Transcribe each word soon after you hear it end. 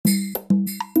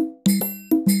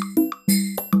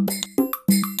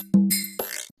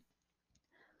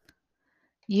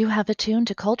You have attuned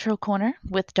to Cultural Corner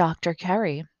with Dr.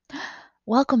 Keri.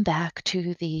 Welcome back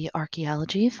to the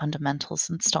Archaeology Fundamentals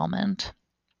installment.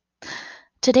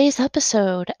 Today's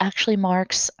episode actually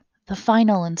marks the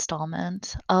final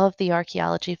installment of the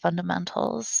Archaeology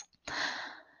Fundamentals.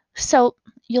 So,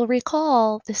 you'll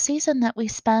recall this season that we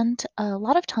spent a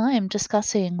lot of time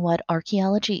discussing what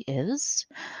archaeology is,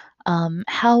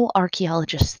 how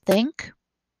archaeologists think,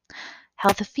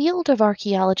 how the field of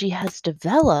archaeology has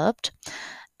developed,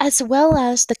 as well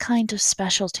as the kind of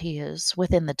specialties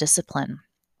within the discipline.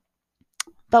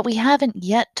 But we haven't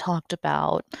yet talked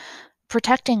about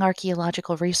protecting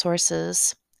archaeological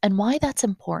resources and why that's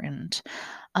important,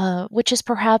 which is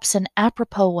perhaps an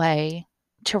apropos way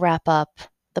to wrap up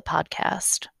the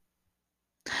podcast.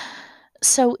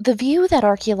 So, the view that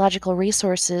archaeological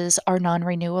resources are non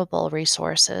renewable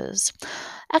resources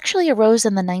actually arose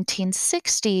in the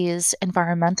 1960s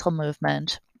environmental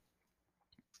movement.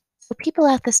 So people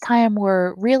at this time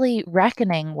were really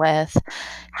reckoning with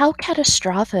how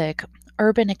catastrophic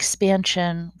urban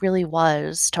expansion really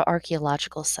was to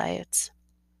archaeological sites.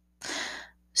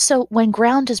 So when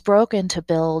ground is broken to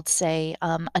build, say,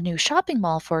 a new shopping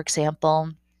mall, for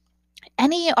example,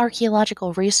 any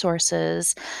archaeological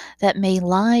resources that may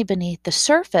lie beneath the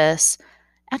surface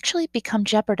actually become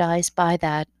jeopardized by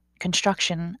that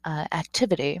construction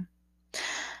activity.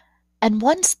 And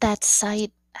once that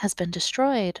site has been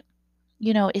destroyed,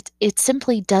 it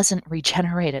simply doesn't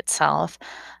regenerate itself.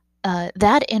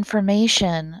 That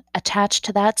information attached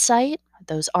to that site,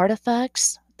 those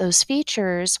artifacts, those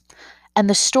features, and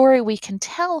the story we can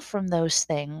tell from those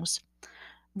things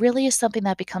really is something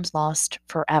that becomes lost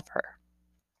forever.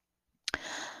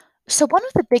 So, one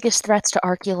of the biggest threats to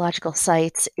archaeological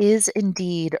sites is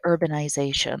indeed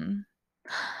urbanization.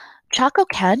 Chaco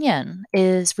Canyon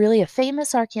is really a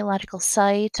famous archaeological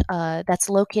site that's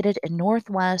located in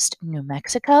northwest New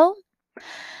Mexico.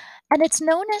 And it's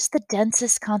known as the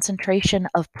densest concentration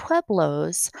of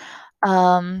pueblos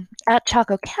at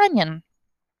Chaco Canyon,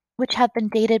 which have been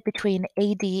dated between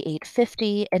AD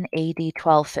 850 and AD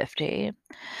 1250.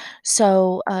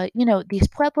 So, these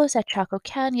pueblos at Chaco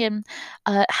Canyon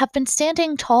have been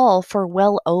standing tall for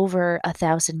well over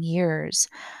 1,000 years,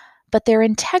 but their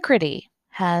integrity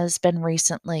has been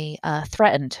recently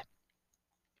threatened.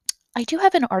 I do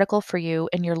have an article for you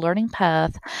in your learning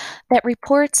path that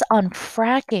reports on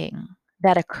fracking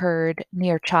that occurred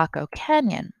near Chaco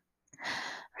Canyon.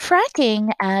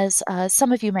 Fracking, as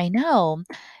some of you may know,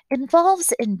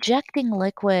 involves injecting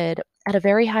liquid at a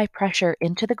very high pressure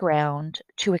into the ground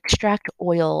to extract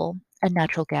oil and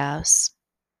natural gas.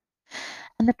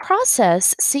 And the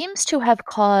process seems to have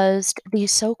caused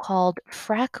these so called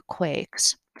frac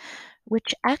quakes,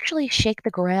 which actually shake the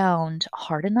ground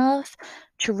hard enough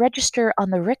to register on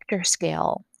the Richter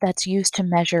scale that's used to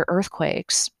measure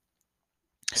earthquakes.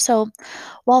 So,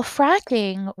 while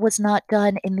fracking was not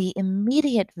done in the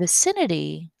immediate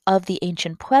vicinity of the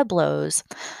ancient pueblos,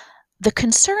 the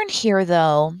concern here,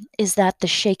 though, is that the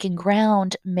shaking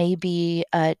ground may be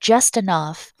just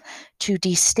enough to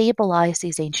destabilize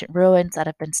these ancient ruins that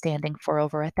have been standing for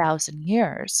over 1,000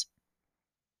 years.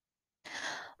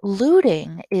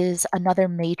 Looting is another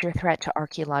major threat to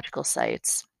archaeological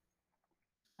sites.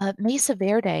 Mesa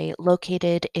Verde,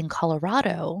 located in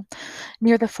Colorado,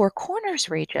 near the Four Corners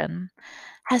region,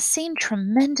 has seen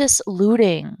tremendous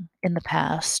looting in the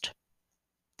past.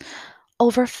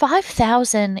 Over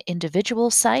 5,000 individual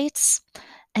sites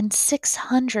and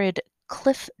 600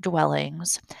 cliff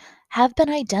dwellings have been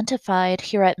identified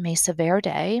here at Mesa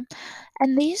Verde,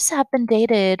 and these have been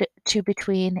dated to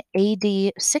between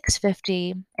AD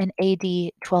 650 and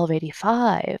AD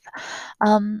 1285,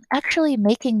 actually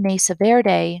making Mesa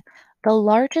Verde the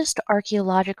largest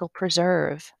archaeological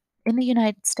preserve in the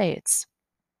United States.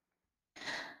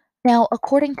 Now,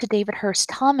 according to David Hurst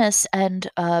Thomas and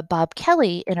Bob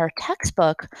Kelly in our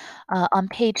textbook on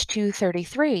page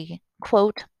 233,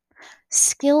 quote,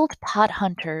 skilled pot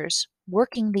hunters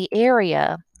working the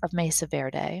area of Mesa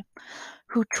Verde,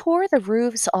 who tore the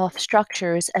roofs off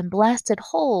structures and blasted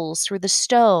holes through the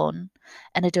stone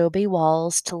and adobe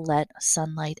walls to let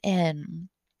sunlight in.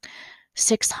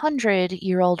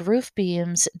 600-year-old roof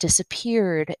beams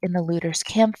disappeared in the looters'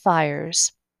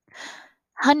 campfires.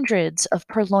 Hundreds of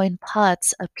purloined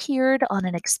pots appeared on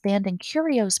an expanding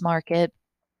curios market,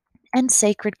 and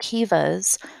sacred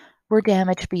kivas were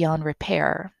damaged beyond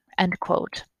repair. End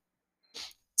quote.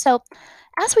 So,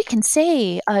 as we can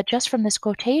see just from this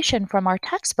quotation from our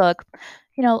textbook,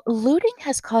 looting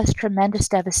has caused tremendous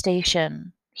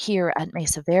devastation here at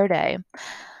Mesa Verde.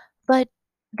 But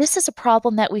this is a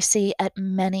problem that we see at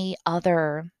many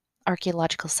other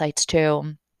archaeological sites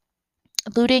too.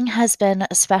 Looting has been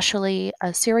especially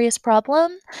a serious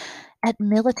problem at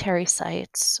military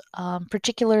sites,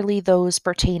 particularly those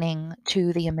pertaining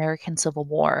to the American Civil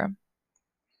War.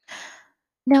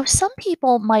 Now, some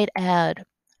people might add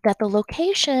that the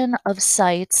location of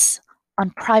sites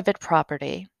on private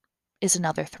property is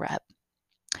another threat.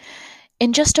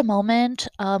 In just a moment,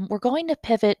 we're going to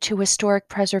pivot to historic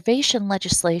preservation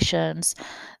legislations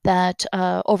that,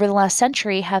 over the last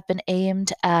century, have been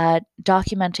aimed at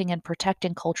documenting and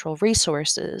protecting cultural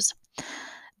resources.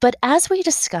 But as we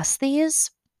discuss these,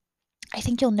 I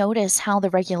think you'll notice how the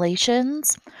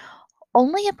regulations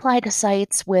only apply to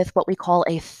sites with what we call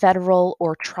a federal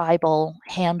or tribal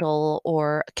handle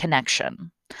or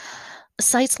connection.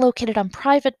 Sites located on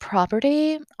private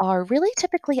property are really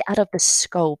typically out of the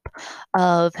scope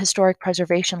of historic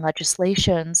preservation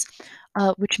legislations,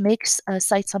 which makes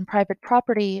sites on private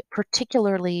property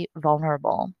particularly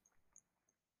vulnerable.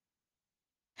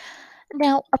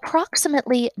 Now,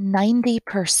 approximately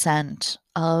 90%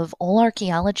 of all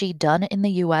archaeology done in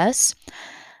the US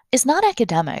is not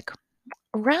academic.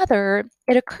 Rather,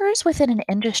 it occurs within an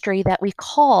industry that we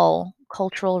call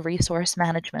cultural resource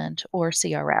management or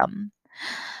CRM.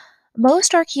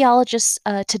 Most archaeologists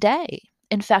today,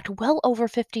 in fact, well over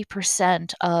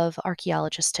 50% of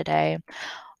archaeologists today,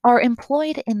 are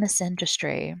employed in this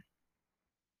industry.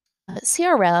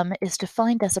 CRM is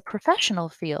defined as a professional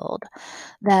field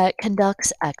that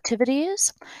conducts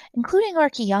activities, including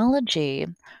archaeology,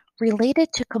 related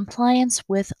to compliance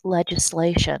with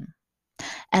legislation.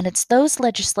 And it's those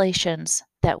legislations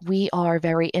that we are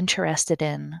very interested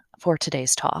in for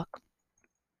today's talk.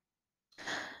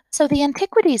 So, the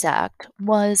Antiquities Act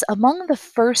was among the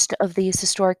first of these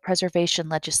historic preservation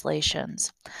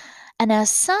legislations, and as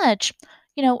such,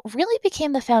 really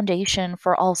became the foundation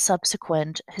for all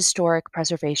subsequent historic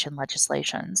preservation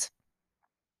legislations.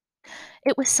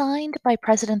 It was signed by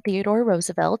President Theodore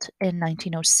Roosevelt in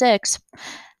 1906,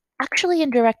 actually in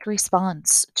direct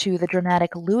response to the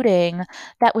dramatic looting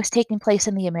that was taking place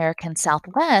in the American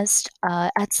Southwest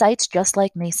at sites just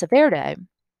like Mesa Verde.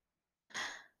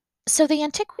 So, the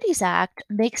Antiquities Act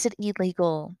makes it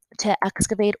illegal to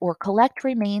excavate or collect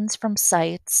remains from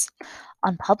sites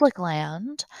on public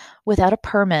land without a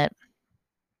permit.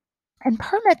 And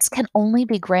permits can only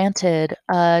be granted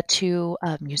to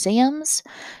museums,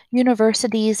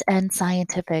 universities, and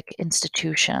scientific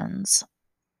institutions.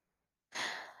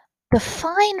 The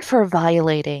fine for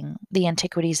violating the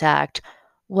Antiquities Act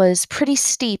was pretty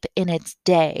steep in its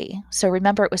day. So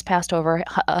remember, it was passed over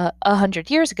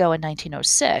 100 years ago in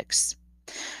 1906.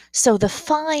 So the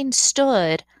fine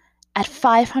stood at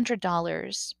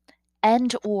 $500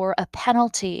 and or a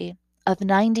penalty of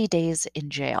 90 days in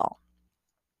jail.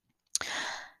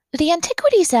 The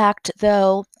Antiquities Act,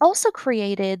 though, also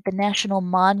created the National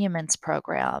Monuments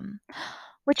Program,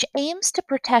 which aims to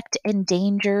protect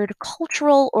endangered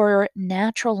cultural or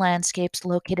natural landscapes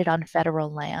located on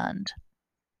federal land.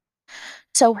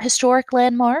 So, historic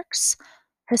landmarks,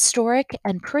 historic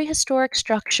and prehistoric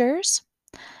structures,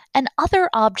 and other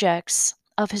objects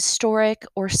of historic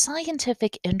or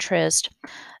scientific interest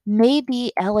may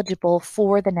be eligible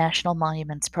for the National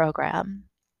Monuments Program.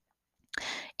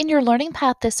 In your learning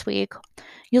path this week,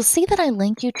 you'll see that I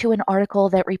link you to an article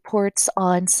that reports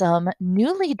on some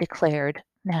newly declared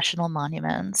national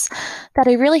monuments that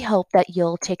I really hope that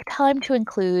you'll take time to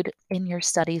include in your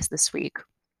studies this week.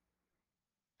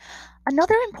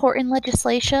 Another important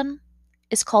legislation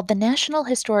is called the National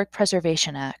Historic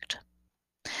Preservation Act.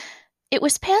 It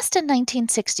was passed in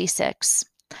 1966,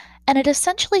 and it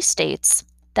essentially states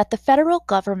that the federal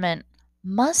government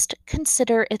must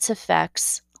consider its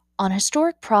effects on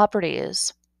historic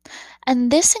properties,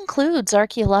 and this includes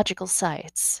archaeological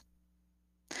sites.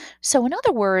 So, in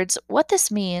other words, what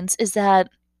this means is that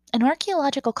an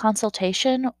archaeological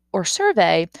consultation or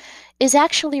survey is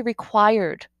actually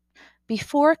required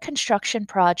before construction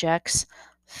projects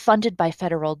funded by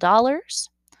federal dollars,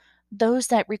 those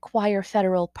that require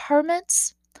federal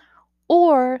permits,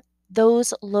 or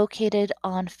those located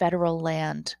on federal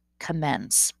land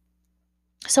commence.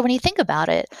 So, when you think about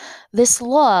it, this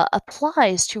law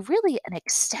applies to really an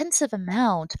extensive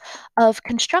amount of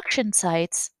construction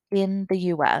sites in the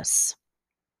US.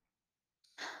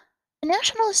 The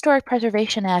National Historic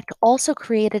Preservation Act also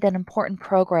created an important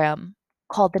program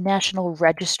called the National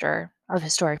Register of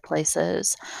Historic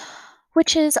Places,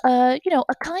 which is a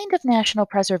kind of national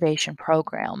preservation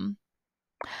program.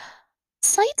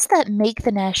 Sites that make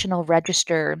the National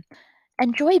Register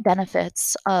enjoy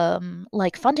benefits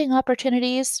like funding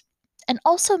opportunities and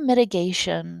also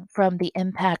mitigation from the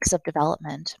impacts of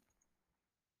development.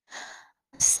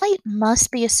 A site must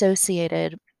be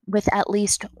associated with at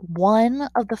least one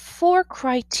of the four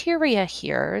criteria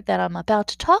here that I'm about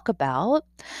to talk about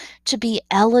to be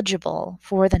eligible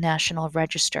for the National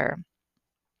Register.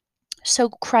 So,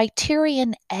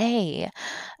 criterion A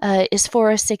is for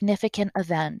a significant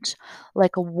event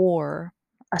like a war,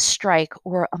 a strike,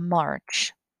 or a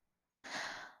march.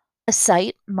 A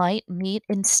site might meet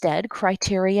instead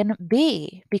criterion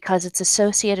B because it's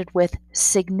associated with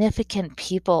significant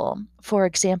people, for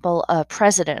example, a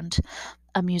president,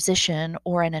 a musician,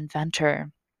 or an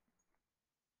inventor.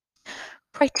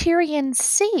 Criterion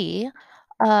C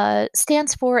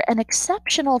stands for an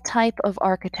exceptional type of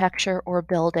architecture or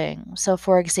building. So,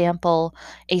 for example,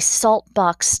 a salt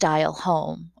box style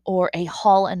home or a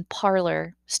hall and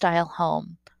parlor style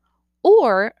home.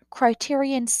 Or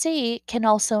criterion C can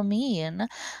also mean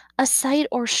a site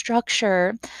or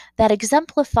structure that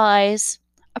exemplifies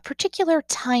a particular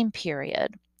time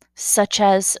period, such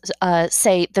as,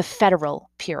 say, the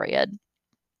federal period.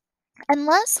 And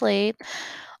lastly,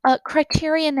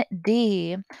 criterion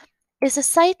D is a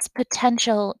site's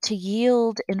potential to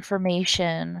yield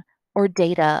information or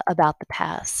data about the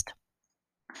past.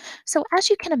 So, as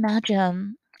you can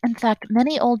imagine, in fact,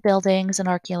 many old buildings and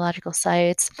archaeological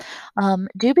sites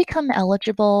do become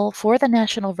eligible for the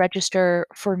National Register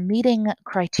for meeting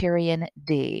criterion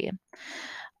D.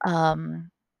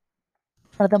 Um,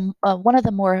 one of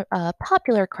the more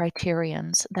popular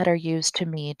criterions that are used to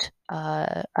meet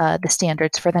the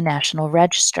standards for the National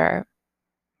Register.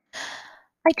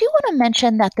 I do want to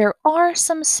mention that there are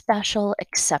some special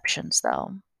exceptions,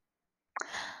 though.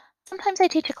 Sometimes I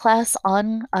teach a class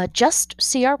on just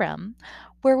CRM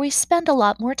where we spend a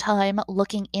lot more time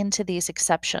looking into these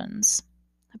exceptions.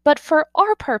 But for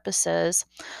our purposes,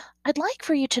 I'd like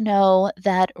for you to know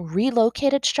that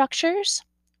relocated structures,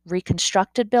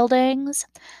 reconstructed buildings,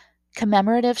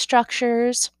 commemorative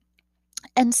structures,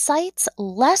 and sites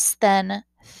less than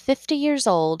 50 years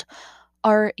old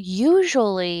are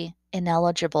usually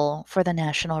ineligible for the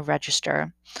National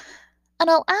Register. And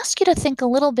I'll ask you to think a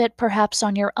little bit, perhaps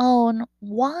on your own,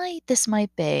 why this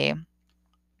might be.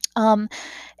 Um,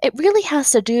 it really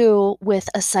has to do with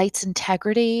a site's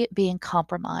integrity being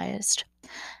compromised,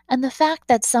 and the fact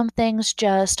that some things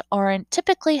just aren't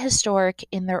typically historic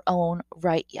in their own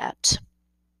right yet.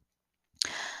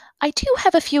 I do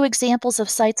have a few examples of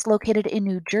sites located in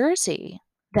New Jersey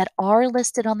that are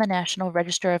listed on the National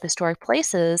Register of Historic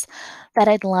Places that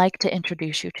I'd like to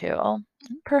introduce you to.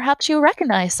 Perhaps you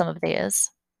recognize some of these.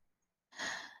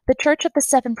 The Church of the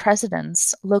Seven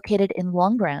Presidents, located in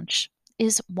Long Branch,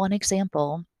 is one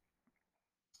example.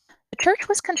 The church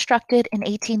was constructed in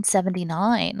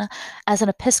 1879 as an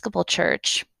Episcopal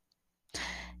church.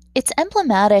 It's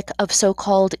emblematic of so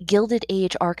called Gilded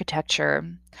Age architecture,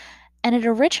 and it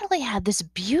originally had this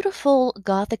beautiful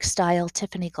Gothic style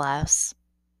Tiffany glass.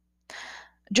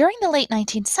 During the late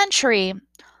 19th century,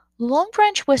 Long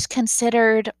Branch was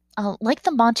considered like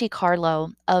the Monte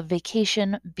Carlo of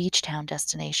vacation beach town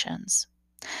destinations,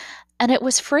 and it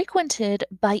was frequented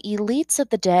by elites of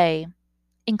the day,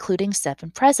 including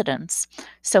seven presidents,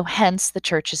 so hence the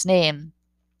church's name.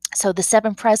 So the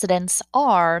seven presidents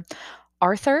are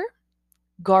Arthur,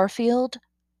 Garfield,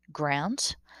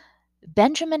 Grant,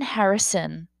 Benjamin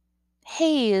Harrison,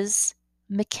 Hayes,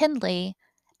 McKinley,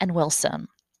 and Wilson.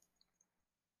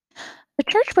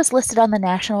 The church was listed on the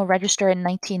National Register in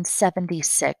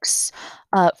 1976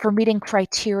 for meeting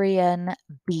criterion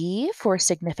B for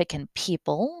significant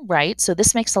people, right? So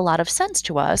this makes a lot of sense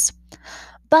to us.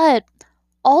 But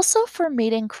also for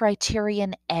meeting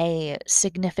criterion A,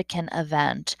 significant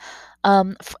event.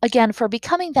 Again, for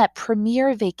becoming that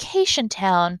premier vacation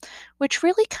town, which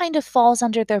really kind of falls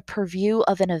under the purview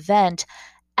of an event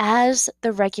as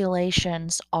the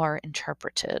regulations are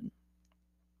interpreted.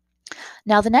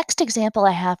 Now, the next example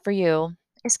I have for you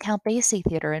is Count Basie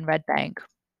Theater in Red Bank.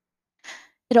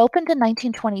 It opened in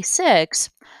 1926,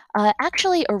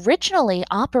 actually originally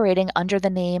operating under the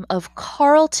name of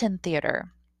Carlton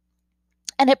Theater.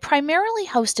 And it primarily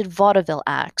hosted vaudeville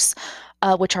acts,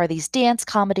 which are these dance,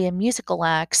 comedy, and musical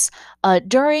acts,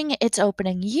 during its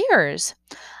opening years.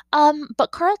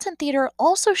 But Carlton Theater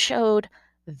also showed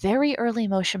very early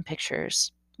motion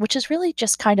pictures, which is really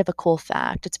just kind of a cool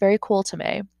fact. It's very cool to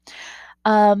me.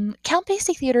 Count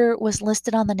Basie Theater was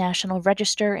listed on the National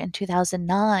Register in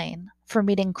 2009 for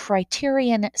meeting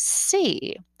criterion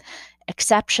C,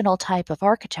 exceptional type of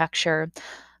architecture,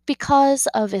 because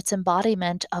of its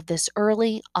embodiment of this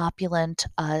early opulent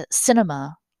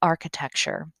cinema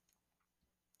architecture.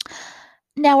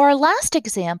 Now, our last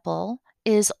example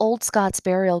is Old Scots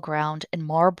Burial Ground in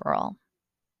Marlborough.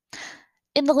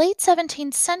 In the late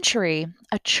 17th century,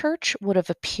 a church would have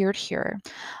appeared here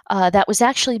that was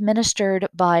actually ministered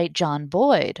by John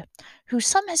Boyd, who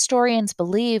some historians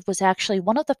believe was actually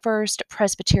one of the first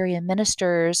Presbyterian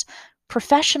ministers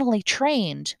professionally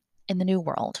trained in the New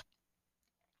World.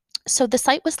 So the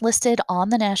site was listed on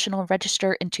the National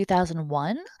Register in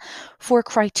 2001 for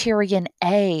Criterion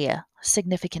A,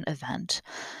 significant event,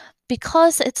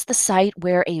 because it's the site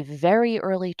where a very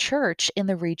early church in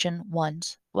the region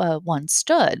once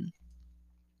stood.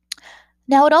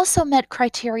 Now, it also met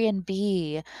Criterion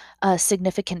B,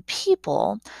 significant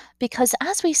people, because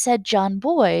as we said, John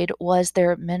Boyd was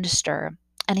their minister,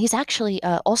 and he's actually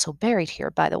also buried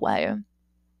here, by the way.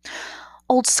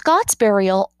 Old Scots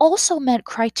burial also met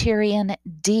Criterion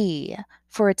D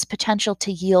for its potential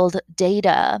to yield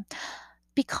data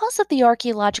because of the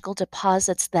archaeological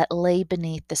deposits that lay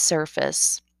beneath the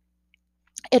surface.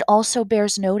 It also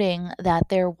bears noting that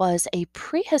there was a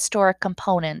prehistoric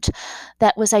component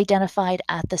that was identified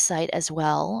at the site as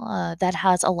well, that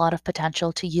has a lot of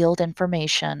potential to yield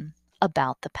information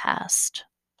about the past.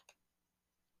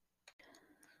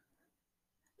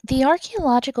 The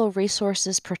Archaeological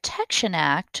Resources Protection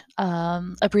Act,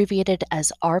 abbreviated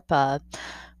as ARPA,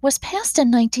 was passed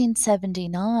in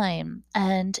 1979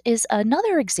 and is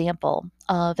another example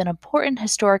of an important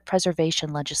historic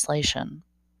preservation legislation.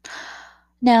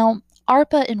 Now,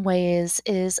 ARPA, in ways,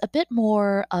 is a bit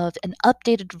more of an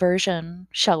updated version,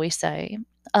 shall we say,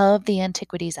 of the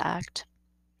Antiquities Act.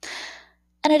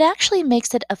 And it actually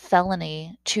makes it a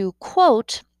felony to,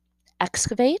 quote,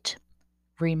 excavate,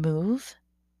 remove,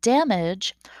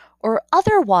 damage, or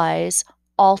otherwise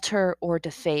alter or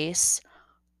deface,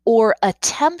 or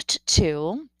attempt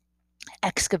to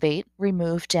excavate,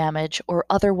 remove, damage, or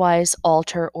otherwise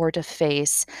alter or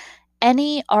deface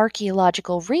any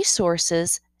archaeological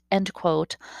resources, end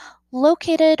quote,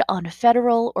 located on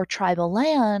federal or tribal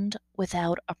land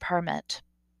without a permit.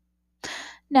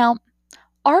 Now,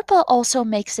 ARPA also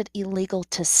makes it illegal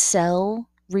to sell,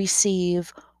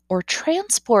 receive, or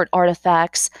transport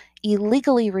artifacts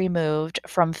illegally removed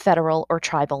from federal or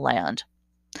tribal land.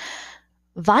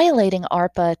 Violating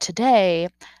ARPA today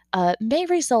may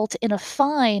result in a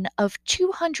fine of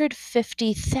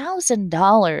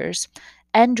 $250,000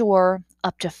 and/or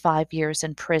up to 5 years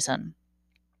in prison.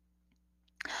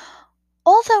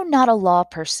 Although not a law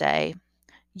per se,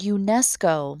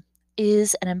 UNESCO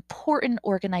is an important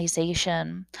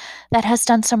organization that has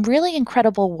done some really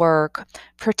incredible work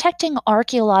protecting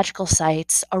archaeological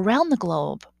sites around the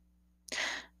globe.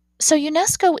 So,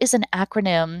 UNESCO is an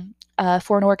acronym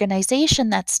for an organization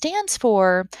that stands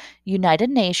for United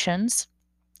Nations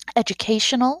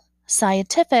Educational,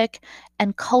 Scientific,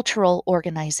 and Cultural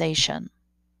Organization.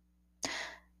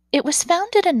 It was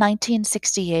founded in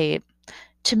 1968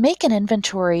 to make an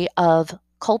inventory of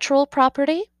cultural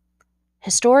property,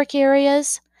 historic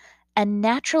areas, and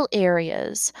natural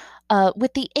areas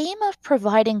with the aim of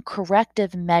providing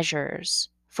corrective measures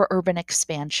for urban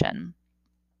expansion.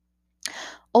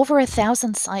 Over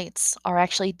 1,000 sites are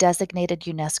actually designated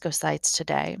UNESCO sites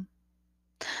today.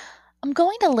 I'm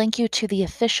going to link you to the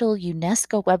official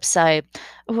UNESCO website,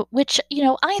 which,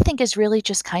 I think is really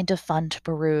just kind of fun to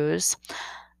peruse.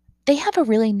 They have a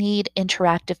really neat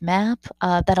interactive map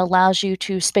that allows you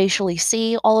to spatially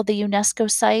see all of the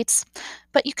UNESCO sites,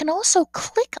 but you can also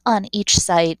click on each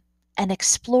site and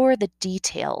explore the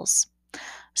details.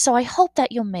 So I hope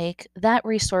that you'll make that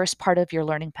resource part of your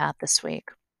learning path this week.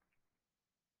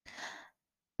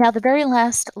 Now, the very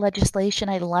last legislation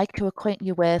I'd like to acquaint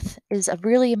you with is a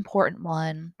really important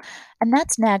one, and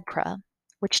that's NAGPRA,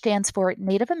 which stands for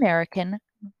Native American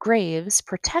Graves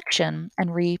Protection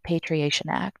and Repatriation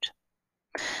Act.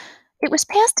 It was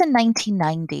passed in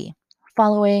 1990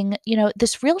 following,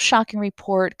 this real shocking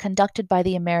report conducted by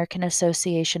the American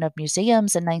Association of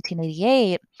Museums in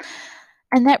 1988,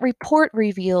 and that report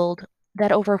revealed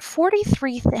that over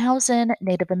 43,000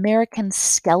 Native American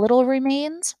skeletal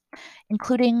remains,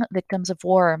 including victims of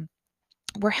war,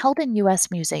 were held in U.S.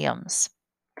 museums.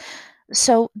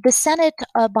 So the Senate,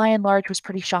 by and large, was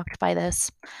pretty shocked by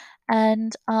this.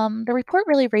 And the report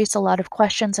really raised a lot of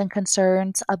questions and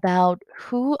concerns about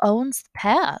who owns the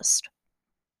past.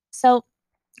 So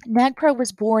NAGPRA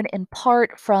was born in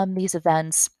part from these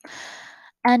events,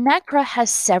 and NAGPRA has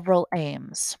several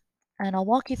aims, and I'll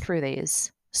walk you through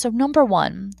these. So, number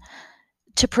one,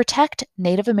 to protect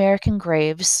Native American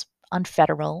graves on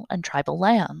federal and tribal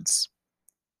lands.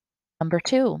 Number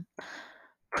two,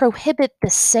 prohibit the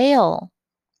sale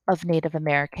of Native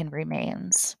American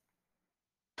remains.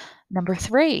 Number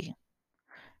three,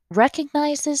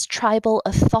 recognizes tribal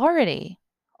authority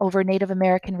over Native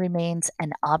American remains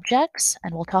and objects,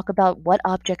 and we'll talk about what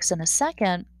objects in a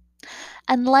second.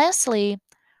 And lastly,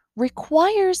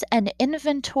 requires an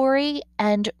inventory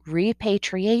and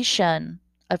repatriation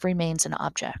of remains and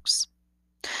objects.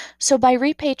 So, by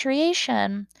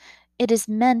repatriation, it is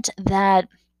meant that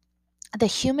the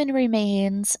human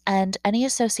remains and any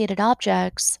associated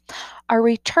objects are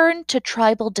returned to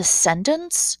tribal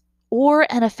descendants or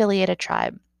an affiliated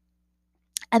tribe.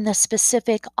 And the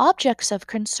specific objects of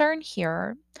concern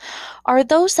here are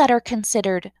those that are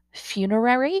considered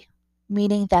funerary,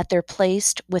 meaning that they're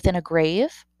placed within a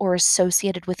grave or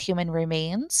associated with human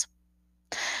remains.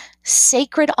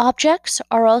 Sacred objects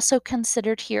are also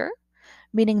considered here,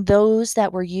 meaning those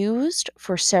that were used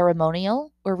for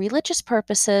ceremonial or religious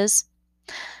purposes.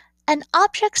 And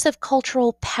objects of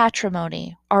cultural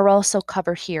patrimony are also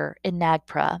covered here in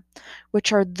NAGPRA,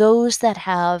 which are those that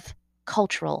have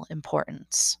cultural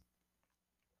importance.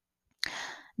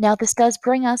 Now, this does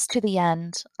bring us to the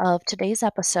end of today's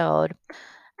episode,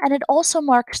 and it also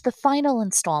marks the final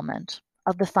installment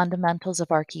of the fundamentals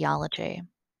of archaeology.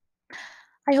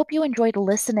 I hope you enjoyed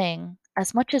listening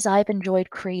as much as I've enjoyed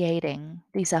creating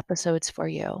these episodes for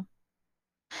you.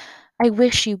 I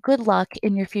wish you good luck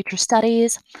in your future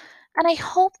studies, and I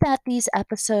hope that these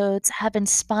episodes have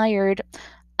inspired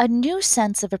a new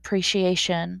sense of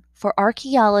appreciation for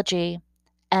archaeology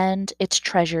and its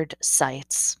treasured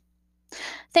sites.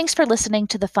 Thanks for listening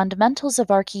to the Fundamentals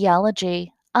of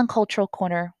Archaeology on Cultural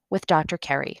Corner with Dr.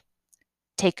 Keri.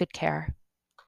 Take good care.